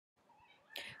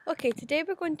Okay, today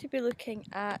we're going to be looking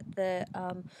at the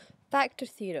factor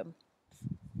theorem.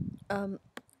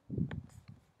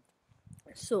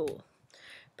 So,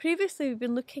 previously we've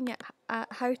been looking at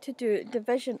how to do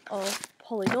division of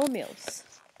polynomials.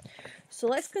 So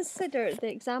let's consider the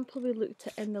example we looked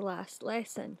at in the last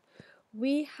lesson.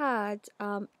 We had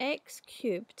x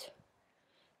cubed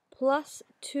plus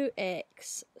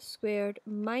 2x squared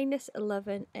minus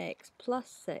 11x plus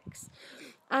 6,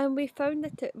 and we found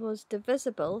that it was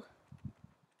divisible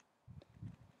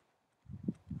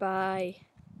by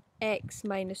x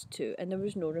minus 2 and there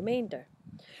was no remainder.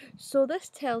 So this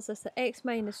tells us that x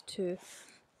minus 2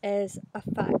 is a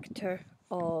factor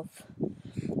of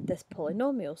this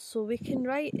polynomial. So we can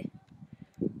write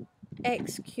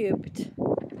x cubed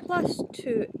plus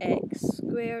 2x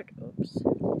squared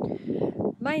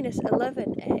minus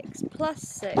 11x plus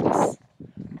 6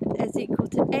 is equal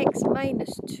to x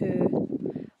minus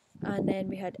 2, and then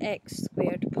we had x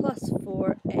squared plus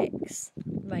 4x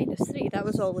minus 3. That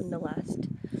was all in the last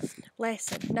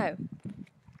lesson. Now,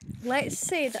 let's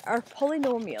say that our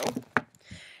polynomial,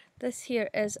 this here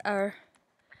is our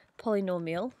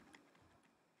polynomial,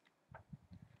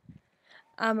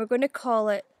 and we're going to call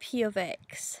it p of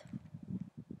x.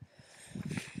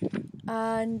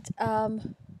 And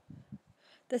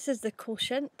this is the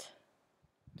quotient,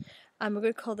 and we're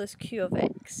going to call this q of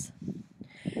x.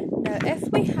 Now, if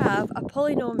we have a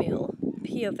polynomial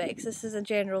p of x, this is a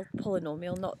general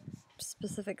polynomial, not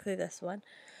specifically this one,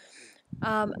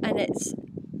 and it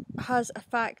has a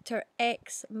factor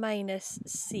x minus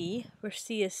c, where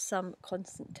c is some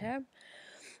constant term,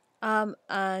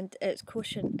 and its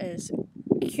quotient is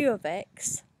q of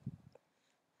x.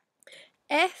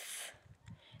 If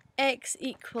x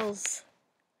equals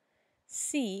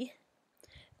c,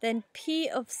 then p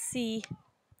of c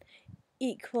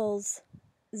equals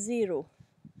 0.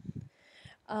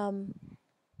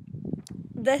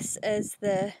 This is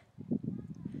the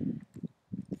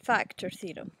factor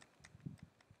theorem.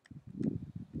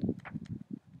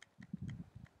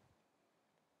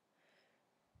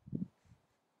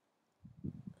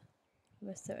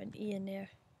 Missed out an E in there.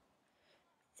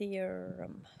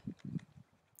 Theorem.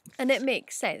 And it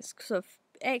makes sense. So if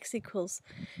x equals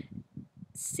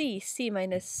c, c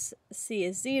minus c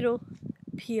is 0,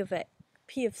 p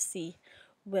of c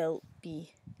will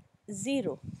be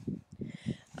 0.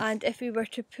 And if we were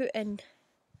to put in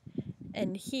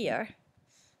here,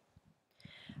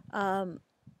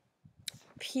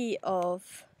 p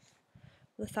of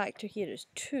the factor here is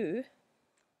 2,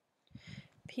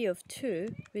 p of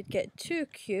 2, we'd get 2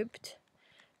 cubed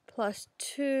plus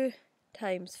 2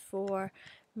 times 4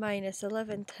 minus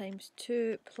 11 times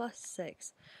 2 plus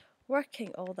 6.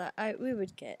 Working all that out, we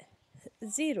would get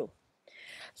 0.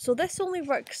 So this only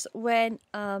works when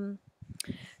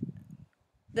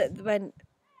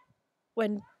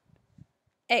when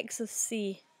x of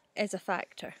c is a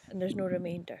factor and there's no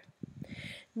remainder.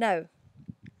 Now,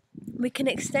 we can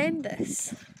extend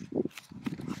this.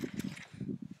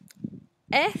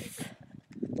 If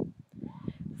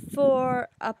for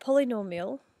a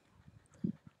polynomial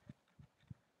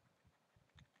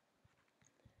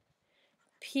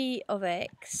p of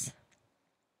x,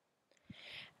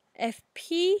 if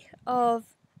p of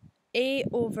a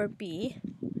over b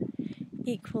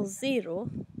equals 0,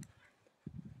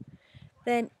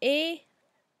 then a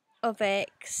of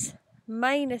x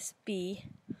minus b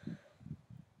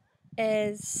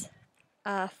is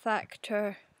a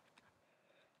factor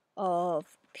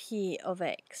of p of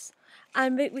x.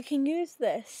 And we can use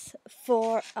this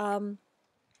for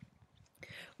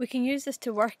we can use this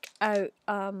to work out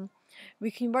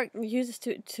we use this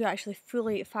to actually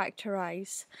fully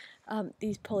factorize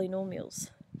these polynomials.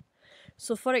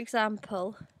 So for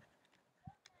example,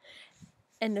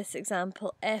 in this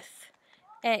example, if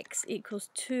x equals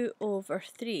 2 over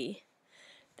 3,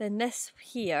 then this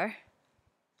here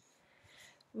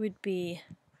would be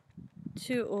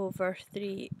 2 over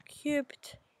 3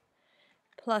 cubed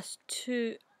plus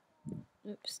 2,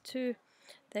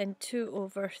 then 2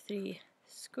 over 3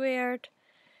 squared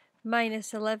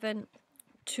minus 11,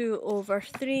 2 over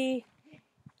 3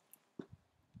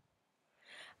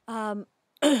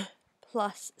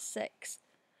 plus 6.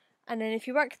 And then if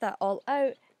you work that all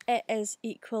out, it is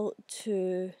equal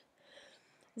to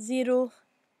 0.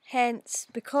 Hence,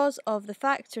 because of the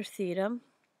factor theorem,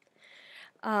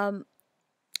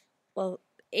 well,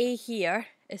 a here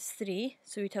is 3,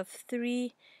 so we'd have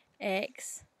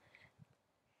 3x,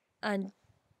 and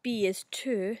b is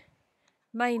 2,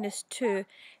 minus 2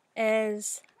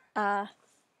 is a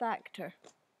factor.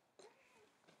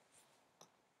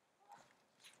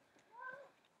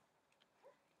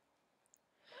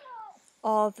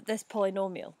 of this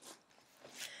polynomial.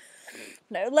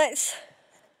 Now let's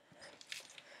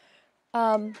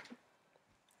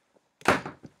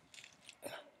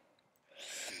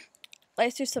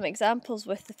do some examples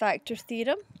with the factor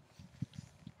theorem.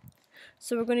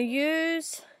 So we're going to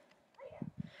use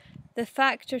the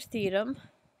factor theorem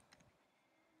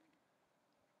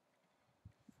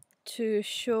to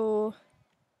show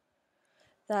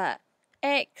that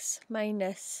x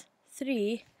minus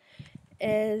 3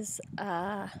 is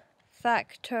a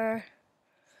factor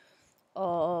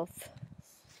of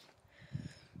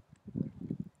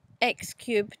x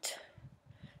cubed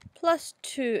plus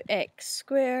 2x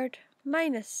squared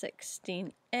minus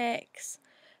 16x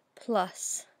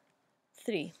plus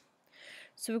 3.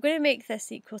 So we're going to make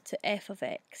this equal to f of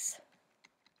x.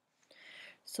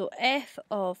 So f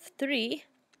of 3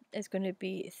 is going to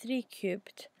be 3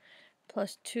 cubed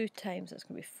plus 2 times, that's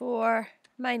going to be 4,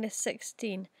 minus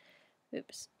 16,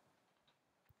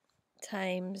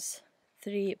 times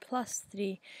 3 plus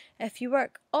 3. If you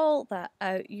work all that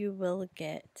out, you will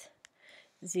get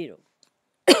 0.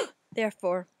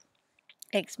 Therefore,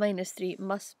 x minus 3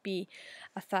 must be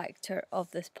a factor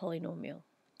of this polynomial.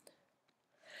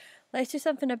 Let's do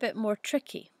something a bit more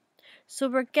tricky. So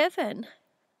we're given,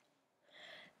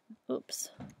 we're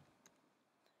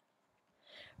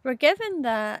given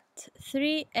that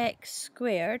 3x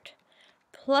squared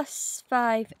plus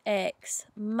 5x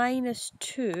minus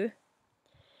 2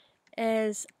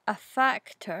 is a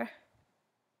factor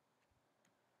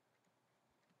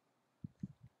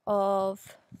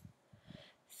of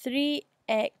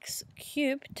 3x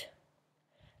cubed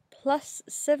plus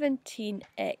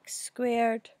 17x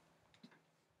squared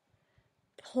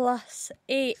plus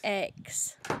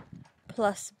ax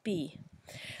plus b.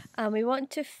 And we want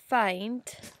to find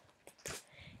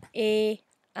a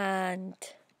and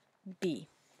b.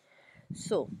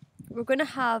 So we're going to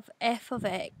have f of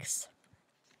x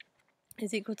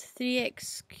is equal to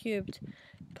 3x cubed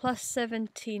plus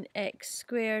 17x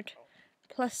squared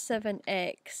plus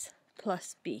 7x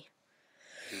plus b.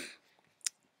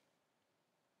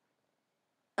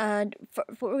 And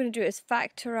what we're going to do is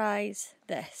factorize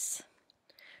this.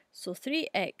 So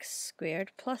 3x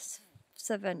squared plus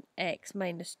 7x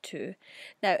minus 2.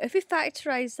 Now, if we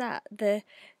factorize that, the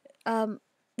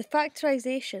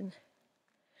factorization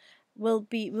we'll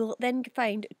then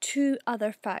find two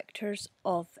other factors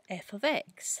of f of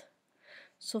x.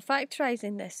 So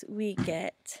factorizing this, we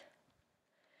get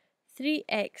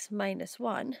 3x minus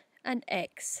 1 and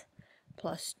x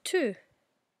plus 2.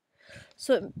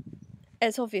 So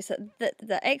it's obvious that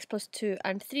the x plus 2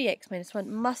 and 3x minus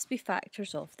 1 must be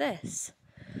factors of this.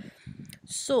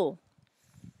 So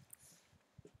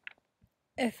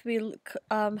if we look,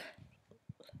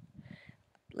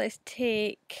 let's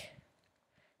take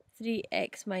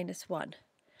 3x minus 1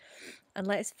 and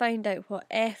let's find out what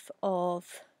f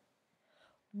of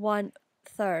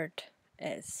 1/3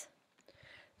 is.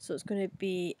 So it's going to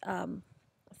be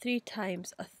 3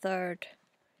 times 1/3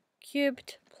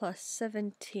 cubed plus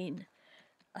 17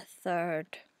 1/3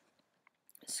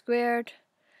 squared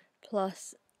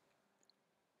plus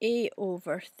a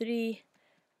over 3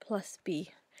 plus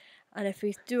b. And if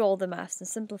we do all the maths and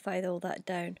simplify all that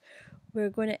down,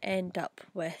 we're going to end up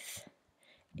with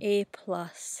a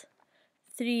plus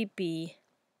 3b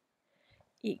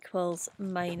equals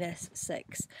minus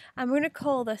 6. And we're going to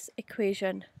call this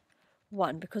equation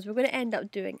 1 because we're going to end up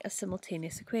doing a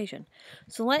simultaneous equation.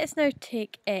 So let's now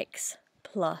take x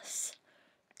plus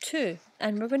 2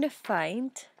 and we're going to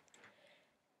find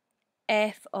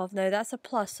f of, now that's a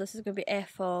plus, so this is going to be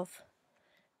f of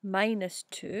minus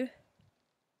 2.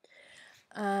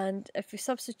 And if we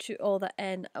substitute all that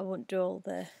in, I won't do all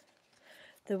the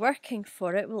working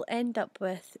for it, we'll end up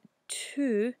with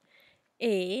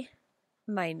 2a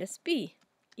minus b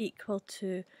equal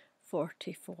to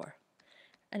 44.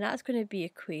 And that's going to be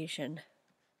equation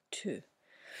 2.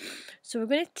 So we're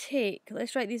going to take,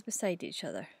 let's write these beside each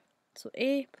other. So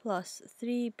a plus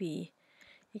 3b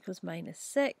equals minus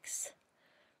 6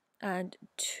 and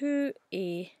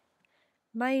 2a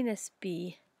minus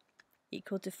b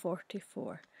equal to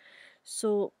 44.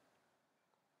 So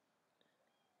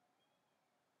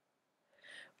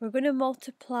we're going to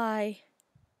multiply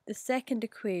the second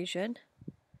equation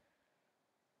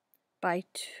by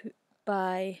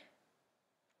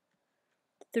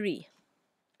 3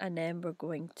 and then we're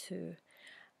going to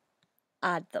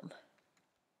add them.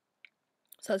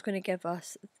 So it's going to give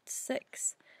us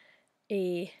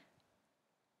 6a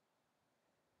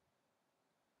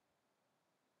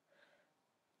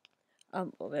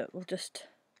we'll just,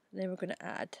 then we're going to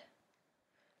add.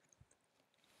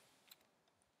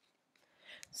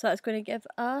 So that's going to give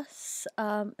us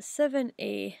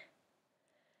 7a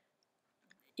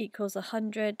equals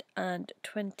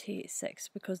 126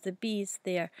 because the b's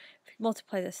there. If we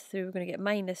multiply this through, we're going to get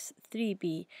minus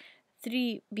 3b.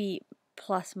 3b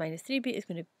plus minus 3b is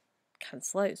going to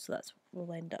cancel out, so that's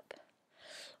we'll end up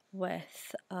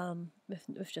with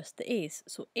just the a's.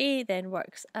 So a then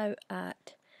works out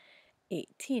at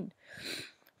 18.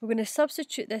 We're going to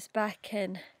substitute this back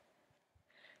in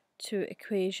to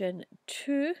equation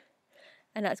 2,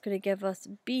 and that's going to give us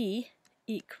b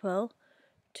equal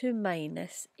to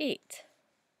minus 8.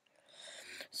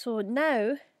 So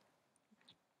now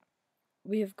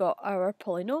we've got our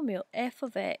polynomial f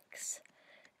of x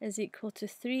is equal to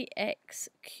 3x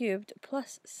cubed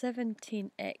plus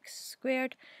 17x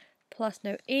squared plus,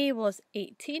 now a was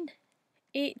 18,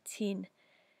 18x,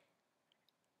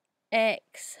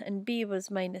 and b was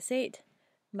minus 8,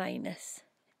 minus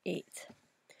 8.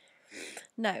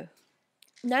 Now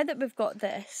that we've got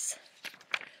this,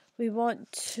 we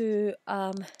want to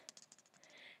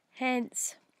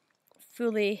hence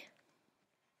fully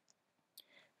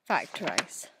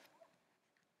factorize.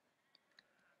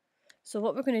 So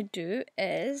what we're going to do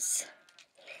is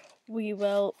we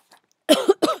will I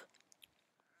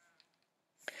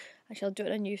shall do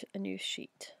it on a new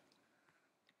sheet.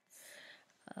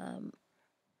 So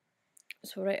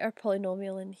we'll write our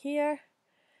polynomial in here.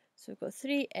 So we've got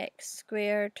 3x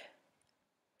squared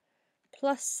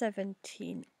plus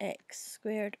 17x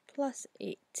squared plus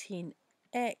 18x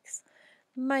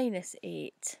minus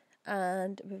 8,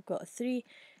 and we've got 3x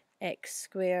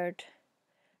squared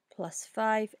plus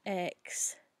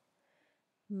 5x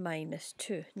minus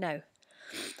 2. Now,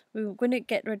 we're going to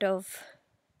get rid of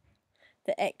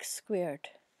the x squared.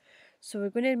 So we're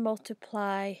going to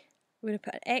multiply, we're going to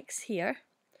put an x here,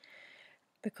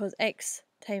 because x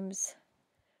times,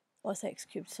 what's x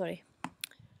cubed, sorry.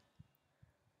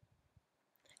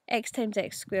 X times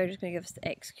x squared is going to give us the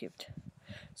x cubed.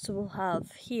 So we'll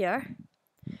have here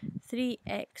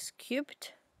 3x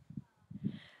cubed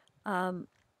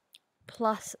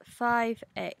plus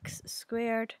 5x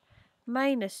squared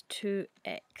minus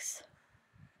 2x,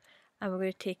 and we're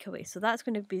going to take away. So that's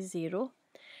going to be 0.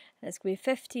 And it's going to be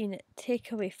 15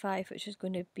 take away 5, which is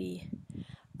going to be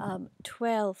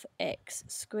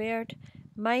 12x squared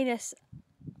minus,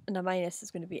 and a minus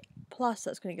is going to be plus,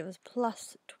 that's going to give us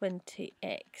plus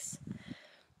 20x.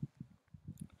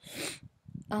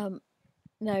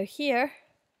 Now here,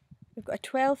 we've got a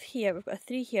 12 here, we've got a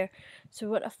 3 here, so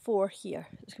we've got a 4 here.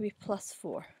 It's going to be plus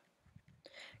 4,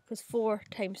 because 4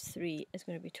 times 3 is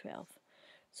going to be 12.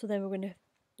 So then we're going to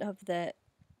have the,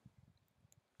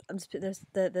 I'm just putting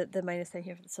the minus sign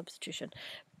here for the substitution,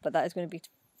 but that is going to be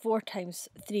 4 times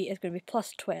 3 is going to be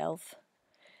plus 12x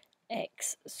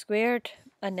squared,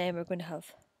 and then we're going to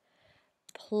have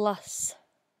plus,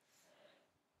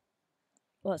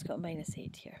 well, it's got a minus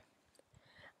 8 here,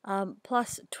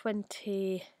 plus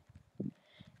 20x,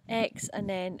 and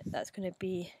then that's going to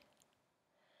be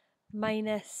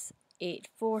minus 8.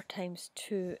 4 times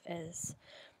 2 is,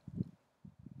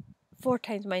 4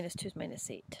 times minus 2 is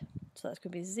minus 8. So that's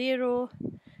going to be 0,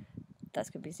 that's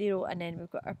going to be 0, and then we've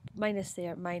got our minus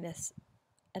there, minus,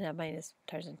 and a minus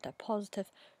turns into a positive,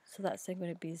 so that's then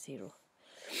going to be 0.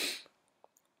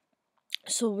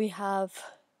 So we have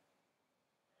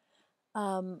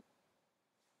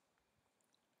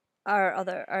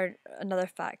another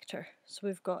factor. So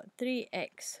we've got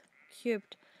 3x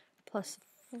cubed plus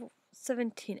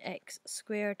 17x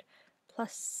squared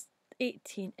plus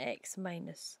 18x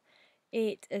minus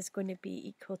 8 is going to be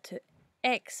equal to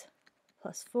x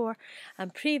plus 4.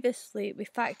 And previously we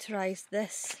factorised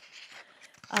this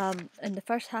in the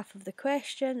first half of the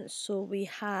question. So we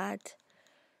had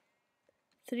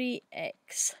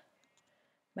 3x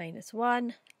minus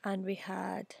 1 and we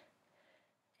had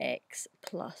x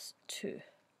plus 2.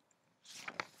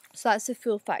 So that's the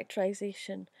full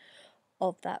factorisation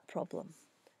of that problem.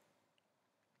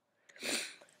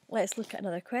 Let's look at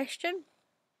another question.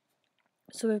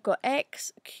 So we've got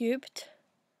x cubed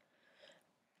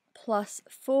plus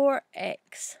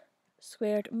 4x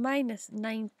squared minus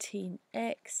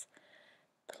 19x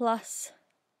plus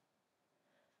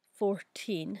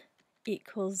 14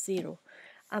 equals 0,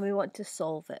 and we want to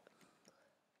solve it.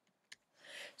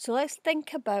 So let's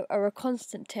think about our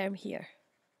constant term here.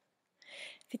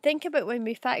 If you think about when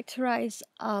we factorise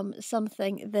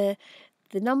something, the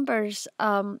numbers,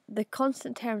 the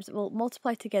constant terms will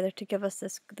multiply together to give us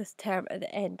this term at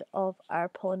the end of our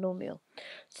polynomial.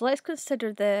 So let's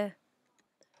consider the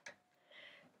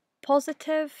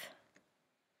positive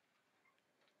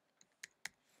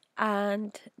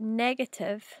and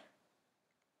negative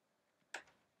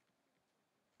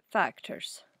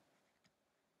factors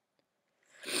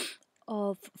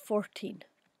of 14.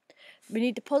 We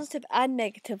need the positive and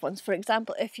negative ones. For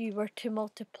example, if you were to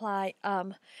multiply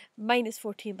minus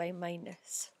 14 by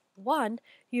minus 1,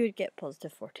 you would get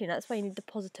positive 14. That's why you need the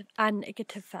positive and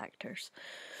negative factors.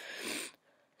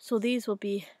 So these will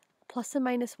be plus or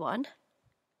minus 1,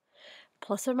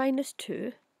 plus or minus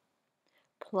 2,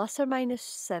 plus or minus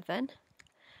 7,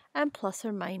 and plus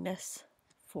or minus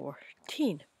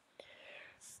 14.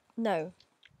 Now,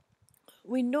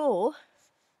 we know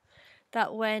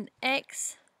that when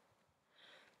x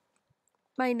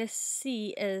minus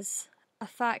c is a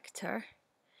factor,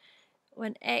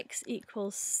 when x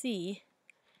equals c,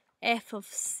 f of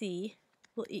c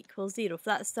will equal 0.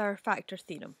 That's our factor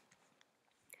theorem.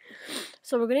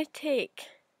 So we're going to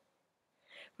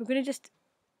just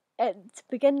to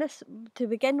begin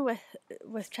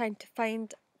with trying to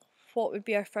find what would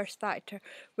be our first factor,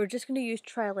 we're just going to use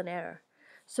trial and error.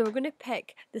 So we're going to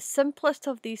pick the simplest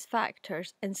of these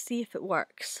factors and see if it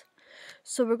works.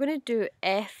 So we're going to do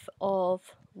f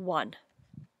of 1,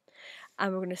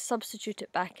 and we're going to substitute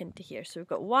it back into here. So we've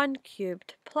got 1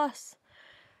 cubed plus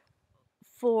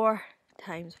 4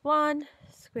 times 1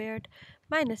 squared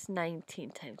minus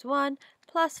 19 times 1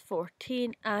 plus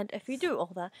 14, and if you do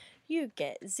all that, you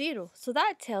get 0. So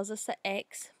that tells us that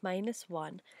x minus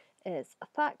 1 is a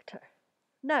factor.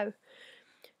 Now,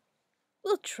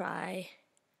 we'll try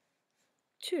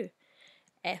 2,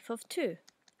 f of 2.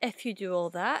 If you do all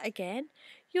that again,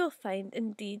 you'll find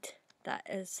indeed that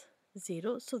is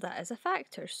 0, so that is a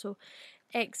factor. So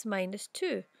x minus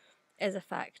 2 is a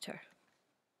factor.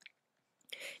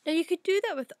 Now you could do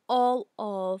that with all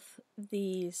of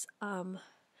these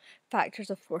factors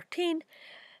of 14,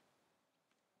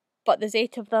 but there's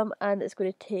 8 of them and it's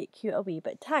going to take you a wee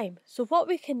bit of time. So what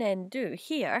we can then do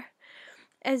here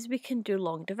is we can do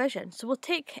long division. So we'll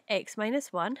take x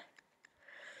minus 1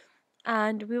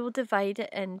 and we will divide it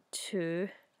into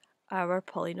our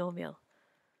polynomial.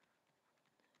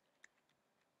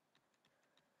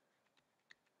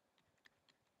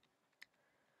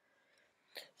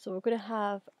 So we're going to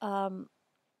have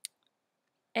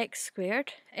x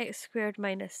squared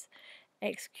minus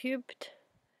x cubed.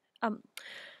 I'll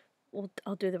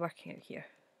do the working out here,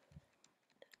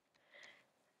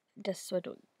 just so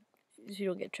you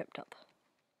don't get tripped up.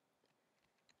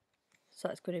 So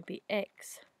that's going to be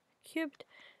x cubed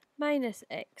minus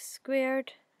x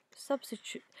squared.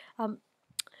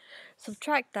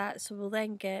 Subtract that, so we'll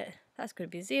then get, that's going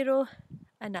to be 0,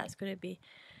 and that's going to be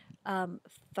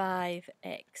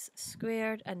 5x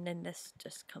squared, and then this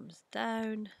just comes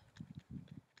down.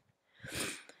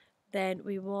 Then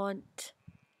we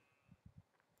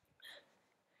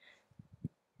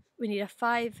need a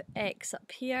 5x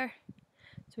up here,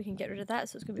 so we can get rid of that,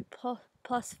 so it's going to be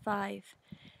plus 5x,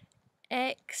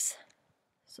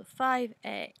 so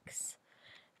 5x,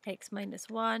 x minus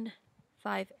 1,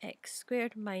 5x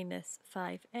squared minus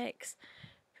 5x,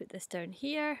 put this down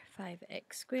here,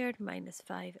 5x squared minus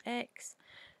 5x,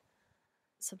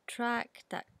 subtract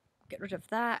that, get rid of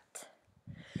that,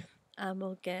 and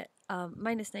we'll get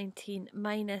minus 19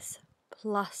 minus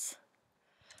plus,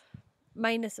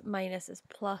 minus is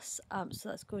plus, so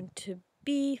that's going to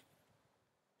be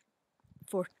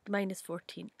minus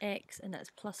 14x, and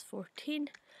that's plus 14.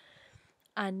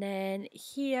 And then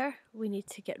here we need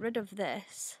to get rid of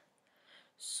this,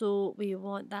 so we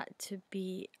want that to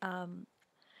be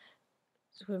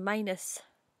so minus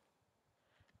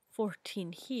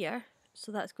 14 here,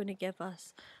 so that's going to give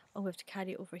us, we have to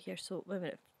carry it over here, so wait a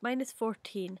minute, minus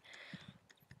 14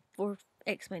 for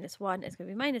x minus 1 is going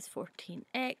to be minus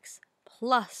 14x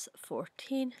plus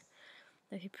 14.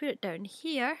 Now if you put it down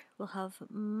here, we'll have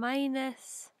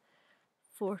minus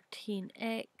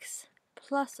 14x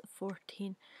plus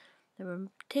 14. Then we're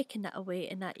taking that away,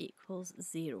 and that equals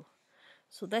 0.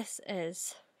 So this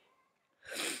is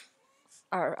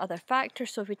our other factor.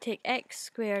 So if we take x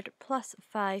squared plus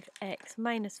 5x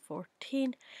minus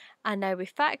 14, and now we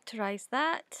factorise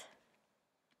that,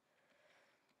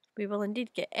 we will indeed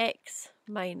get x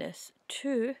minus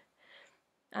 2,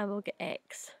 and we'll get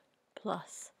x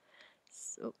plus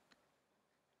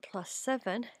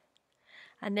 7,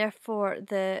 and therefore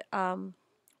the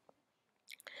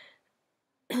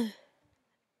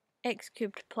x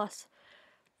cubed plus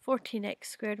 14x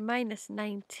squared minus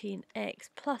 19x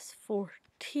plus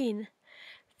 14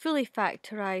 fully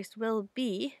factorised will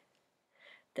be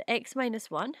the x minus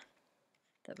 1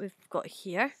 that we've got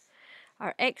here,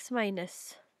 our x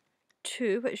minus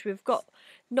 2, which we've got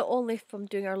not only from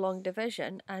doing our long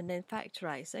division and then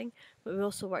factorising, but we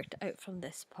also worked it out from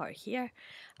this part here,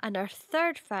 and our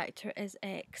third factor is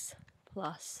x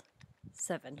plus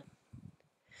 7.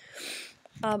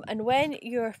 And when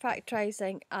you're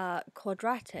factorising a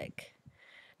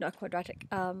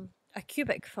a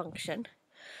cubic function,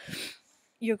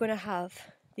 you're going to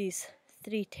have these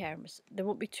three terms. There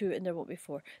won't be 2 and there won't be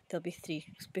 4. There'll be 3,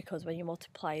 because when you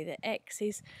multiply the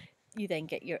x's, you then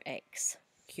get your x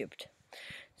cubed.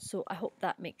 So I hope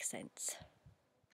that makes sense.